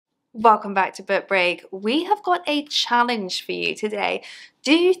Welcome back to Book Break. We have got a challenge for you today.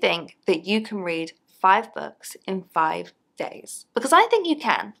 Do you think that you can read 5 books in 5 days? Because I think you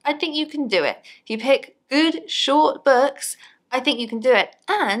can. I think you can do it. If you pick good, short books, I think you can do it.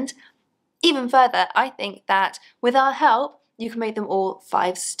 And even further, I think that with our help, you can make them all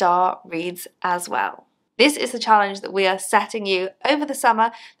 5-star reads as well. This is the challenge that we are setting you over the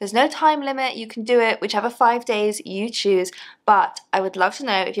summer. There's no time limit. You can do it whichever 5 days you choose. But I would love to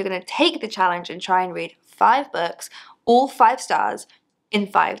know if you're going to take the challenge and try and read 5 books, all 5 stars, in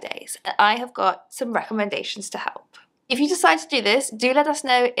 5 days. And I have got some recommendations to help. If you decide to do this, do let us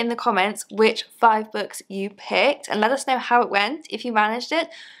know in the comments which 5 books you picked and let us know how it went if you managed it.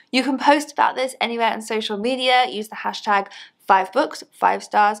 You can post about this anywhere on social media. Use the hashtag 5books, 5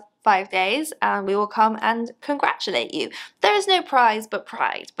 stars, 5 days, and we will come and congratulate you. There is no prize but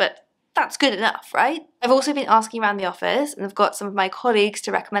pride, but that's good enough, right? I've also been asking around the office and I've got some of my colleagues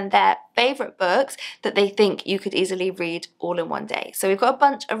to recommend their favourite books that they think you could easily read all in one day. So we've got a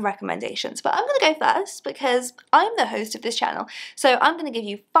bunch of recommendations, but I'm going to go first because I'm the host of this channel. So I'm going to give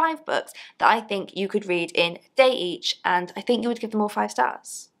you 5 books that I think you could read in a day each, and I think you would give them all 5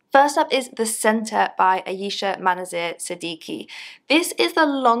 stars. First up is The Centre by Ayesha Manazir Siddiqui. This is the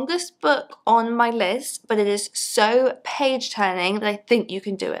longest book on my list, but it is so page-turning that I think you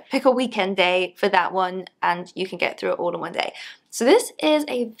can do it. Pick a weekend day for that one and you can get through it all in one day. So this is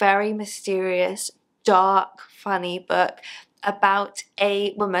a very mysterious, dark, funny book about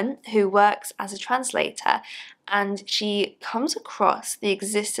a woman who works as a translator, and she comes across the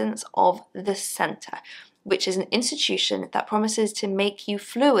existence of the Centre, which is an institution that promises to make you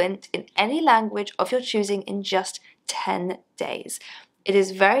fluent in any language of your choosing in just 10 days. It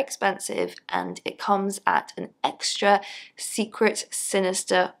is very expensive and it comes at an extra secret,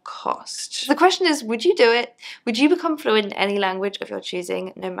 sinister cost. The question is, would you do it? Would you become fluent in any language of your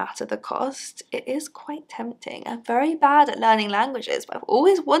choosing, no matter the cost? It is quite tempting. I'm very bad at learning languages, but I've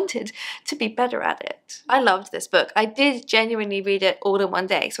always wanted to be better at it. I loved this book. I did genuinely read it all in one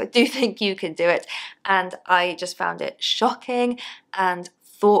day, so I do think you can do it. And I just found it shocking and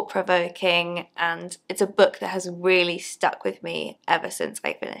thought-provoking, and it's a book that has really stuck with me ever since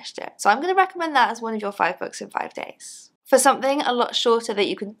I finished it. So I'm going to recommend that as one of your 5 books in 5 days. For something a lot shorter that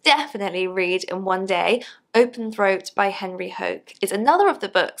you can definitely read in one day, Open Throat by Henry Hoke is another of the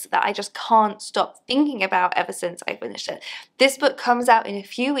books that I just can't stop thinking about ever since I finished it. This book comes out in a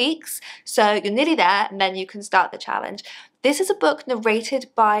few weeks, so you're nearly there and then you can start the challenge. This is a book narrated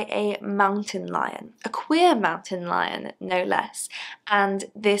by a mountain lion, a queer mountain lion, no less. And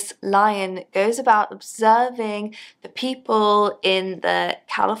this lion goes about observing the people in the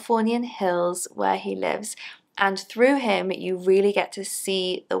Californian hills where he lives. And through him, you really get to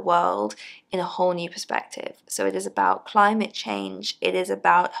see the world in a whole new perspective. So it is about climate change, it is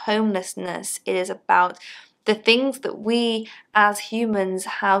about homelessness, it is about the things that we as humans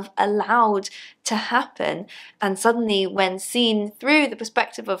have allowed to happen. And suddenly, when seen through the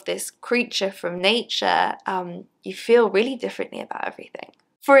perspective of this creature from nature, you feel really differently about everything.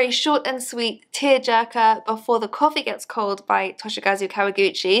 For a short and sweet tearjerker, Before the Coffee Gets Cold by Toshikazu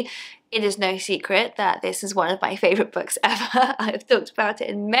Kawaguchi, it is no secret that this is one of my favourite books ever. I've talked about it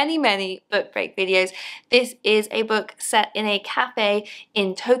in many book break videos. This is a book set in a cafe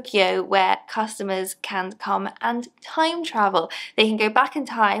in Tokyo where customers can come and time travel. They can go back in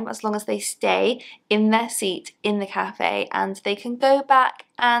time as long as they stay in their seat in the cafe, and they can go back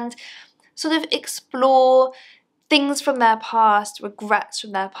and sort of explore things from their past, regrets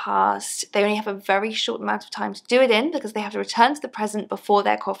from their past. They only have a very short amount of time to do it in because they have to return to the present before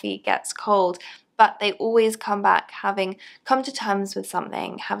their coffee gets cold. But they always come back having come to terms with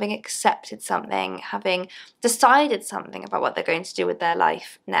something, having accepted something, having decided something about what they're going to do with their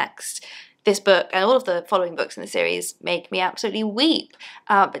life next. This book and all of the following books in the series make me absolutely weep,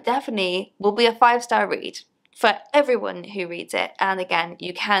 but definitely will be a 5-star read for everyone who reads it. And again,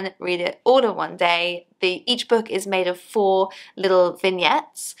 you can read it all in one day. Each book is made of 4 little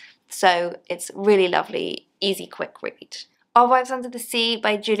vignettes, so it's really lovely, easy, quick read. Our Wives Under the Sea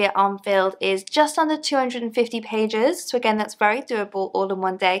by Julia Armfield is just under 250 pages, so again that's very doable all in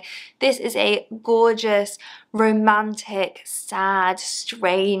one day. This is a gorgeous, romantic, sad,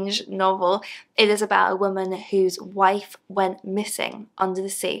 strange novel. It is about a woman whose wife went missing under the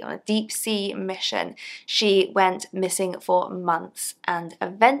sea on a deep sea mission. She went missing for months and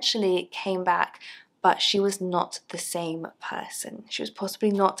eventually came back but she was not the same person. She was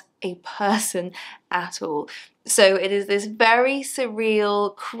possibly not a person at all. So it is this very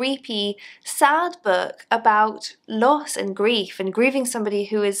surreal, creepy, sad book about loss and grief and grieving somebody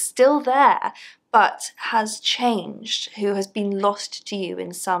who is still there but has changed, who has been lost to you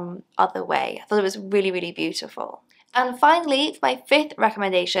in some other way. I thought it was really, really beautiful. And finally, for my fifth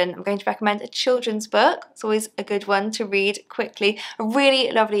recommendation, I'm going to recommend a children's book. It's always a good one to read quickly. A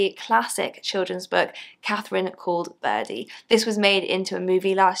really lovely classic children's book, Catherine Called Birdie. This was made into a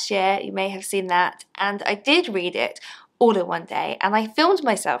movie last year. You may have seen that. And I did read it all in one day, and I filmed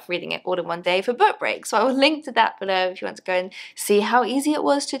myself reading it all in one day for book break, so I will link to that below if you want to go and see how easy it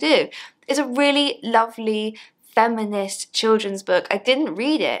was to do. It's a really lovely feminist children's book. I didn't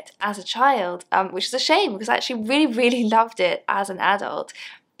read it as a child, which is a shame because I actually really, really loved it as an adult.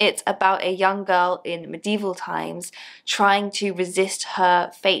 It's about a young girl in medieval times trying to resist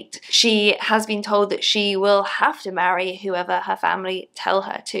her fate. She has been told that she will have to marry whoever her family tell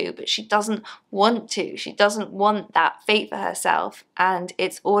her to, but she doesn't want to. She doesn't want that fate for herself, and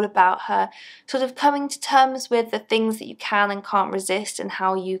it's all about her sort of coming to terms with the things that you can and can't resist and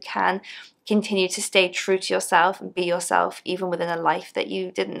how you can continue to stay true to yourself and be yourself even within a life that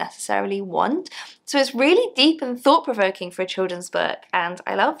you didn't necessarily want. So it's really deep and thought-provoking for a children's book, and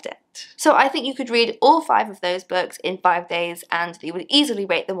I loved it. So I think you could read all 5 of those books in 5 days and you would easily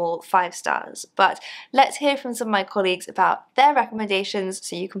rate them all 5 stars. But let's hear from some of my colleagues about their recommendations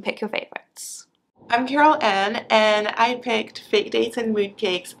so you can pick your favourites. I'm Carol Ann, and I picked Fake Dates and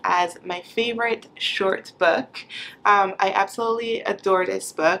Mooncakes as my favorite short book. I absolutely adore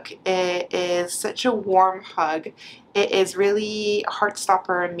this book. It is such a warm hug. It is really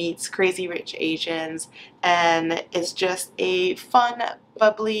Heartstopper meets Crazy Rich Asians, and it's just a fun,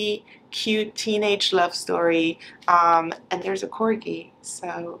 bubbly, cute teenage love story. And there's a corgi,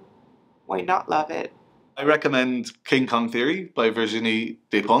 so why not love it? I recommend King Kong Theory by Virginie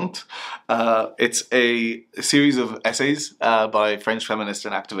Despentes. It's a series of essays by French feminist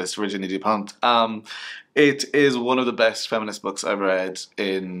and activist Virginie Despentes. It is one of the best feminist books I've read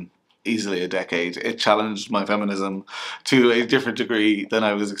in easily a decade. It challenged my feminism to a different degree than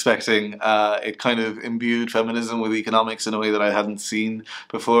I was expecting. It kind of imbued feminism with economics in a way that I hadn't seen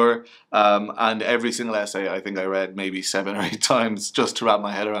before. And every single essay I think I read maybe 7 or 8 times just to wrap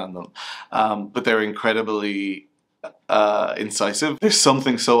my head around them. But they're incredibly incisive. There's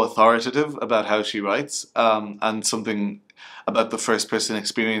something so authoritative about how she writes, and something about the first person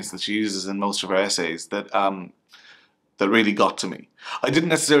experience that she uses in most of her essays that really got to me. I didn't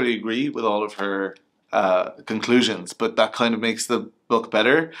necessarily agree with all of her conclusions, but that kind of makes the book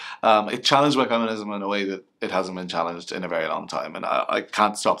better. It challenged my feminism in a way that it hasn't been challenged in a very long time, and I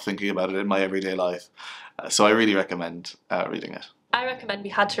can't stop thinking about it in my everyday life. So I really recommend reading it. I recommend We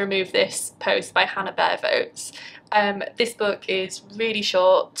Had to Remove This Post by Hannah Barevotes. This book is really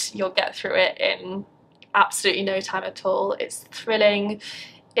short. You'll get through it in absolutely no time at all. It's thrilling.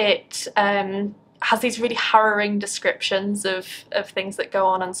 It has these really harrowing descriptions of things that go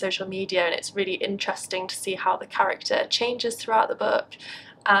on social media, and it's really interesting to see how the character changes throughout the book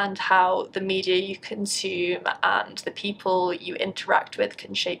and how the media you consume and the people you interact with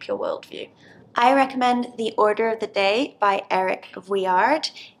can shape your worldview. I recommend The Order of the Day by Eric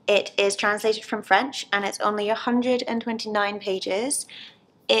Vuillard. It is translated from French and it's only 129 pages.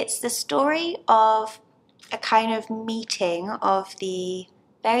 It's the story of a kind of meeting of the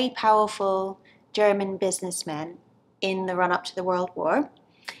very powerful German businessmen in the run-up to the World War.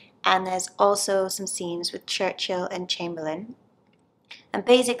 And there's also some scenes with Churchill and Chamberlain. And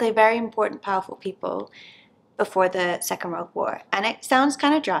basically very important, powerful people before the Second World War. And it sounds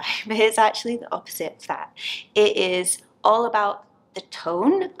kind of dry, but it's actually the opposite of that. It is all about the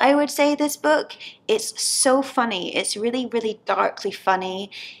tone, I would say, this book. It's so funny. It's really, really darkly funny.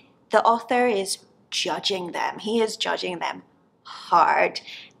 The author is judging them. He is judging them hard.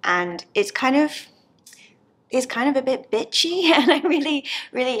 And it's kind of a bit bitchy, and I really,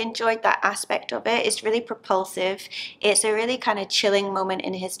 really enjoyed that aspect of it. It's really propulsive. It's a really kind of chilling moment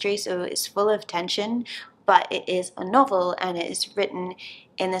in history, so it's full of tension, but it is a novel, and it is written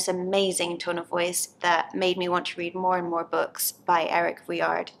in this amazing tone of voice that made me want to read more and more books by Eric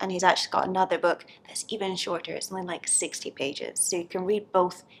Vuillard. And he's actually got another book that's even shorter. It's only like 60 pages, so you can read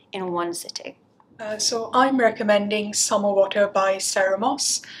both in one sitting. So I'm recommending Summer Water by Sarah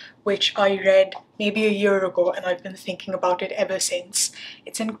Moss, which I read maybe a year ago, and I've been thinking about it ever since.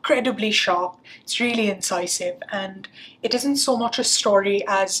 It's incredibly sharp, it's really incisive, and it isn't so much a story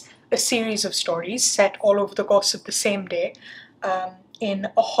as a series of stories set all over the course of the same day in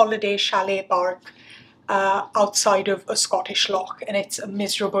a holiday chalet park outside of a Scottish loch, and it's a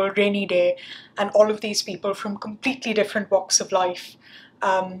miserable rainy day, and all of these people from completely different walks of life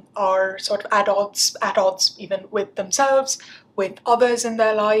are sort of at odds even with themselves, with others in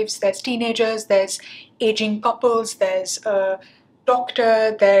their lives. There's teenagers, there's aging couples, there's a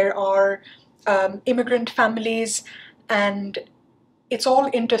doctor, there are immigrant families, and it's all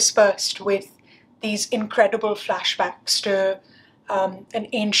interspersed with these incredible flashbacks to an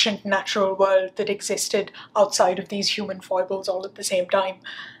ancient natural world that existed outside of these human foibles all at the same time.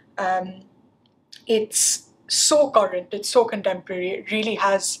 It's so current, it's so contemporary, it really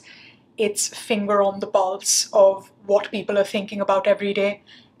has its finger on the pulse of what people are thinking about every day.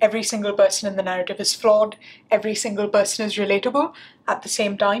 Every single person in the narrative is flawed, every single person is relatable at the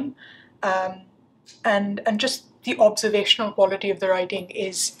same time. And just the observational quality of the writing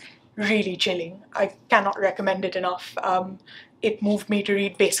is really chilling. I cannot recommend it enough. It moved me to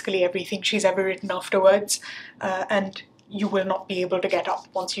read basically everything she's ever written afterwards, and you will not be able to get up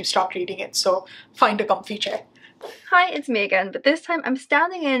once you start reading it, so find a comfy chair. Hi, it's me again, but this time I'm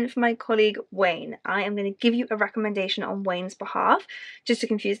standing in for my colleague Wayne. I am going to give you a recommendation on Wayne's behalf. Just to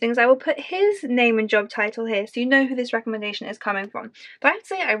confuse things, I will put his name and job title here so you know who this recommendation is coming from. But I have to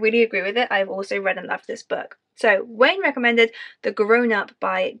say I really agree with it. I've also read and loved this book. So Wayne recommended The Grown Up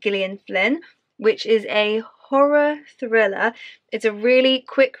by Gillian Flynn, which is a horror thriller. It's a really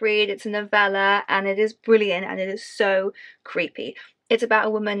quick read, it's a novella, and it is brilliant and it is so creepy. It's about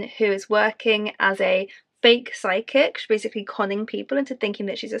a woman who is working as a fake psychic. She's basically conning people into thinking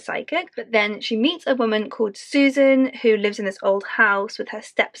that she's a psychic. But then she meets a woman called Susan who lives in this old house with her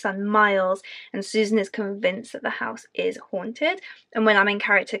stepson Miles, and Susan is convinced that the house is haunted. And when our main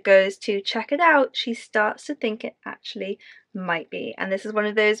character goes to check it out, she starts to think it actually might be. And this is one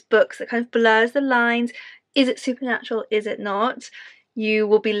of those books that kind of blurs the lines. Is it supernatural? Is it not? You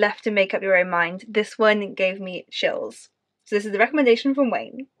will be left to make up your own mind. This one gave me chills. So this is the recommendation from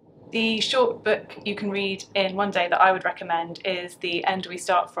Wayne. The short book you can read in one day that I would recommend is The End We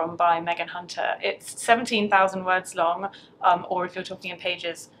Start From by Megan Hunter. It's 17,000 words long, or if you're talking in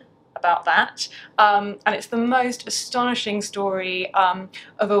pages, about that. And it's the most astonishing story of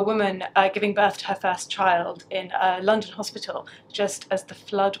a woman giving birth to her first child in a London hospital just as the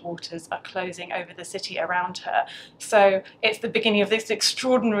floodwaters are closing over the city around her. So it's the beginning of this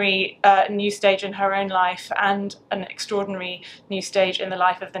extraordinary new stage in her own life and an extraordinary new stage in the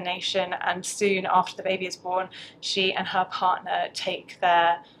life of the nation. And soon after the baby is born, she and her partner take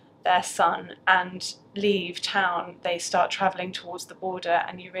their son and leave town. They start travelling towards the border,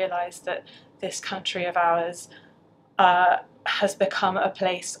 and you realise that this country of ours has become a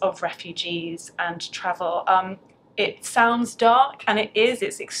place of refugees and travel. It sounds dark, and it is.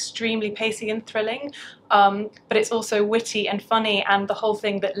 It's extremely pacey and thrilling, but it's also witty and funny, and the whole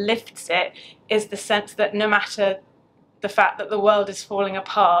thing that lifts it is the sense that no matter the fact that the world is falling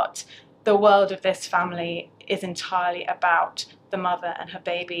apart, the world of this family is entirely about the mother and her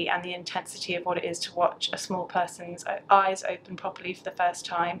baby, and the intensity of what it is to watch a small person's eyes open properly for the first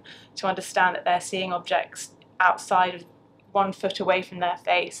time, to understand that they're seeing objects outside of 1 foot away from their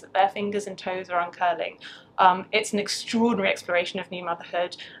face, that their fingers and toes are uncurling. It's an extraordinary exploration of new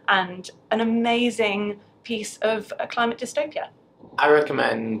motherhood and an amazing piece of climate dystopia. I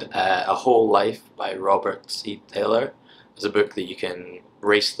recommend A Whole Life by Robert C. Taylor. It's a book that you can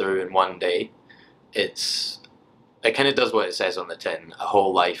race through in one day. It kind of does what it says on the tin, a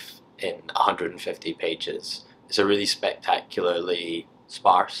whole life in 150 pages. It's a really spectacularly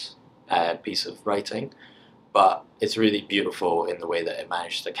sparse piece of writing, but it's really beautiful in the way that it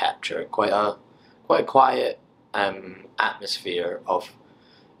managed to capture quite a quiet atmosphere of.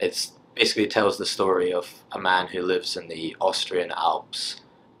 It basically tells the story of a man who lives in the Austrian Alps,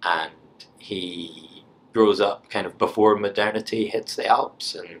 and he grows up kind of before modernity hits the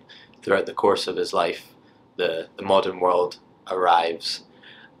Alps, and throughout the course of his life the modern world arrives,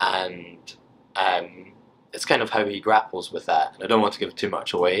 and it's kind of how he grapples with that. And I don't want to give too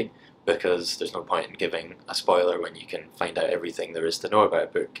much away because there's no point in giving a spoiler when you can find out everything there is to know about a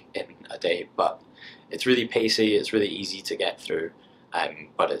book in a day. But it's really pacey, it's really easy to get through,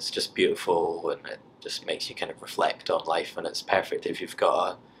 but it's just beautiful, and it just makes you kind of reflect on life, and it's perfect if you've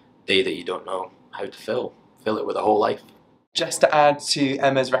got a day that you don't know how to fill it with a whole life. Just to add to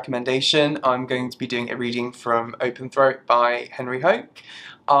Emma's recommendation, I'm going to be doing a reading from Open Throat by Henry Hoke.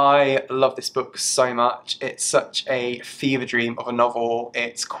 I love this book so much. It's such a fever dream of a novel.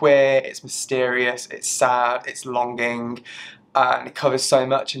 It's queer, it's mysterious, it's sad, it's longing, and it covers so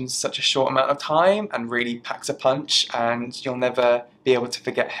much in such a short amount of time and really packs a punch, and you'll never be able to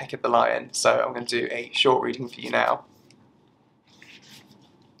forget Hecate the Lion. So I'm going to do a short reading for you now.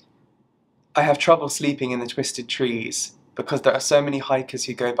 I have trouble sleeping in the twisted trees because there are so many hikers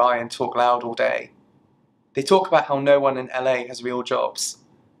who go by and talk loud all day. They talk about how no one in LA has real jobs,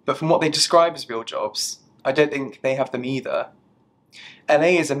 but from what they describe as real jobs, I don't think they have them either.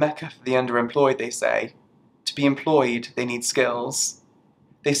 LA is a mecca for the underemployed, they say. To be employed, they need skills.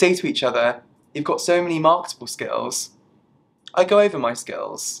 They say to each other, "You've got so many marketable skills." I go over my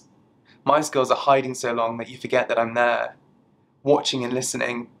skills. My skills are hiding so long that you forget that I'm there, watching and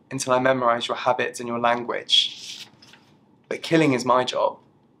listening until I memorize your habits and your language. But killing is my job.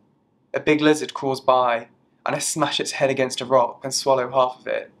 A big lizard crawls by, and I smash its head against a rock and swallow half of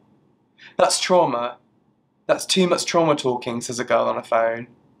it. That's trauma. That's too much trauma talking, says a girl on a phone.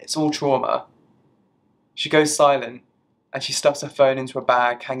 It's all trauma. She goes silent, and she stuffs her phone into a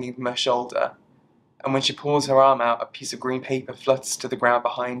bag hanging from her shoulder, and when she pulls her arm out, a piece of green paper flutters to the ground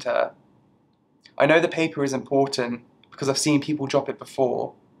behind her. I know the paper is important because I've seen people drop it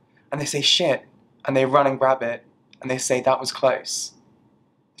before, and they say shit, and they run and grab it, and they say that was close.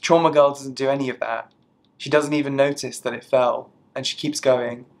 The trauma girl doesn't do any of that. She doesn't even notice that it fell, and she keeps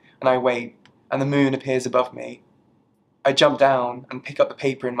going, and I wait, and the moon appears above me. I jump down and pick up the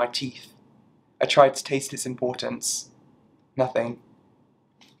paper in my teeth. I try to taste its importance. Nothing.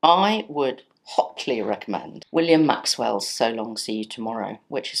 I would hotly recommend William Maxwell's So Long See You Tomorrow,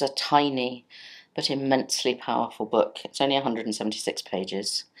 which is a tiny but immensely powerful book. It's only 176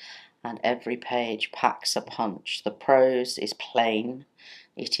 pages, and every page packs a punch. The prose is plain,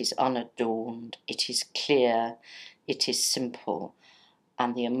 it is unadorned, it is clear, it is simple,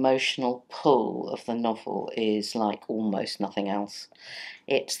 and the emotional pull of the novel is like almost nothing else.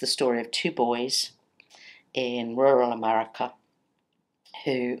 It's the story of two boys in rural America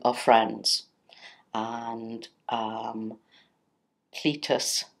who are friends, and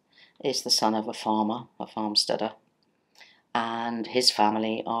Cletus is the son of a farmer, a farmsteader, and his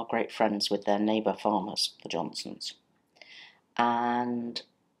family are great friends with their neighbour farmers, the Johnsons. And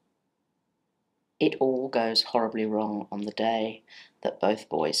it all goes horribly wrong on the day that both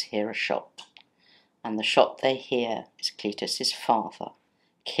boys hear a shot. And the shot they hear is Cletus's father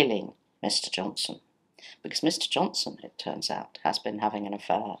killing Mr. Johnson. Because Mr. Johnson, it turns out, has been having an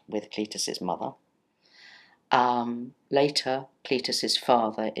affair with Cletus's mother. Later, Cletus's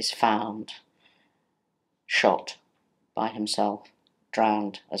father is found shot by himself,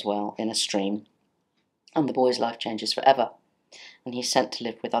 drowned as well in a stream, and the boy's life changes forever, and he's sent to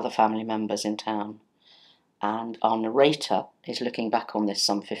live with other family members in town. And our narrator is looking back on this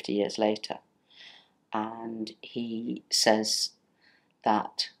some 50 years later, and he says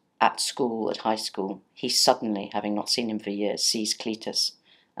that at school, at high school, he suddenly, having not seen him for years, sees Cletus,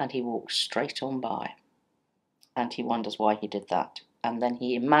 and he walks straight on by. And he wonders why he did that. And then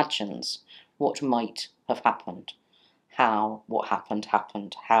he imagines what might have happened, how what happened,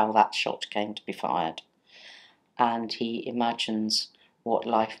 how that shot came to be fired. And he imagines what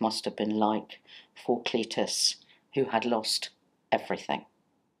life must have been like for Cletus, who had lost everything.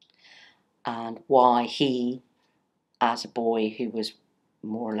 And why he, as a boy who was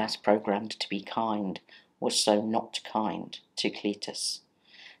more or less programmed to be kind, was so not kind to Cletus.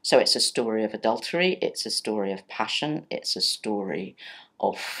 So it's a story of adultery, it's a story of passion, it's a story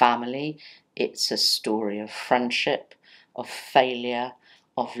of family, it's a story of friendship, of failure,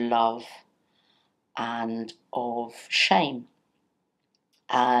 of love, and of shame.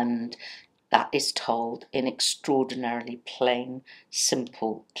 And that is told in extraordinarily plain,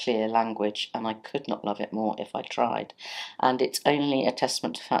 simple, clear language, and I could not love it more if I tried. And it's only a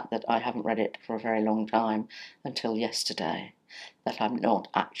testament to the fact that I haven't read it for a very long time, until yesterday, that I'm not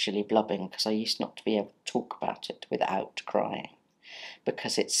actually blubbing, because I used not to be able to talk about it without crying,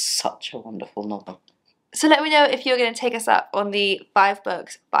 because it's such a wonderful novel. So let me know if you're going to take us up on the 5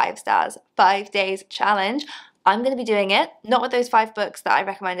 books, 5 stars, 5 days challenge. I'm going to be doing it, not with those 5 books that I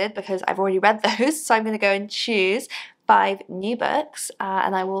recommended because I've already read those, so I'm going to go and choose 5 new books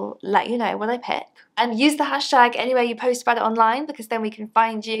and I will let you know what I pick. And use the hashtag anywhere you post about it online, because then we can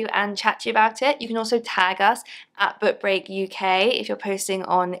find you and chat to you about it. You can also tag us at BookBreakUK if you're posting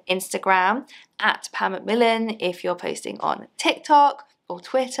on Instagram, at Pam Macmillan if you're posting on TikTok, or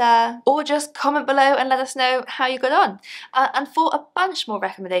Twitter, or just comment below and let us know how you got on. And for a bunch more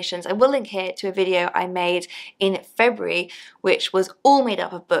recommendations, I will link here to a video I made in February, which was all made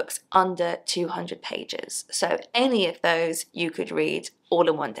up of books under 200 pages. So any of those you could read all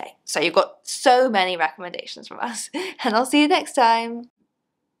in one day. So you've got so many recommendations from us, and I'll see you next time.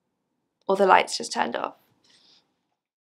 Or the lights just turned off.